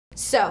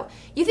So,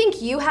 you think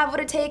you have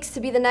what it takes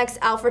to be the next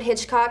Alfred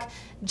Hitchcock,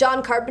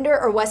 John Carpenter,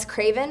 or Wes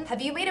Craven?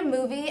 Have you made a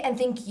movie and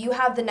think you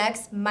have the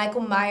next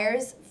Michael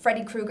Myers,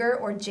 Freddy Krueger,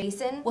 or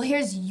Jason? Well,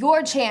 here's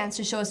your chance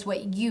to show us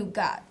what you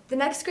got. The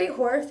Next Great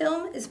Horror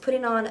Film is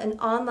putting on an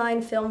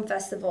online film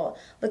festival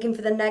looking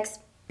for the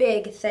next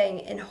big thing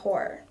in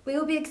horror. We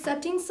will be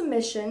accepting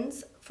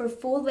submissions for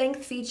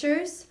full-length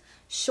features,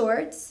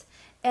 shorts,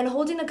 and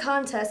holding a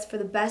contest for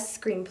the best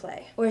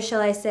screenplay. Or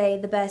shall I say,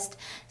 the best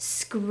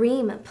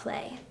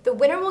screamplay. The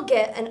winner will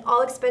get an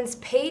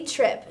all-expense-paid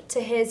trip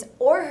to his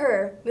or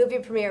her movie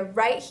premiere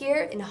right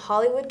here in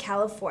Hollywood,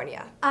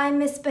 California. I'm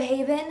Miss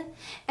Behaven,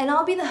 and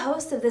I'll be the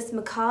host of this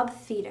macabre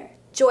theater.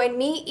 Join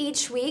me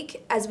each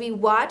week as we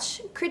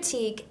watch,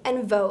 critique,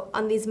 and vote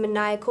on these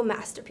maniacal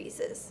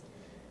masterpieces.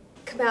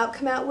 Come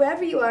out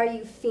wherever you are,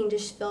 you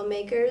fiendish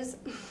filmmakers.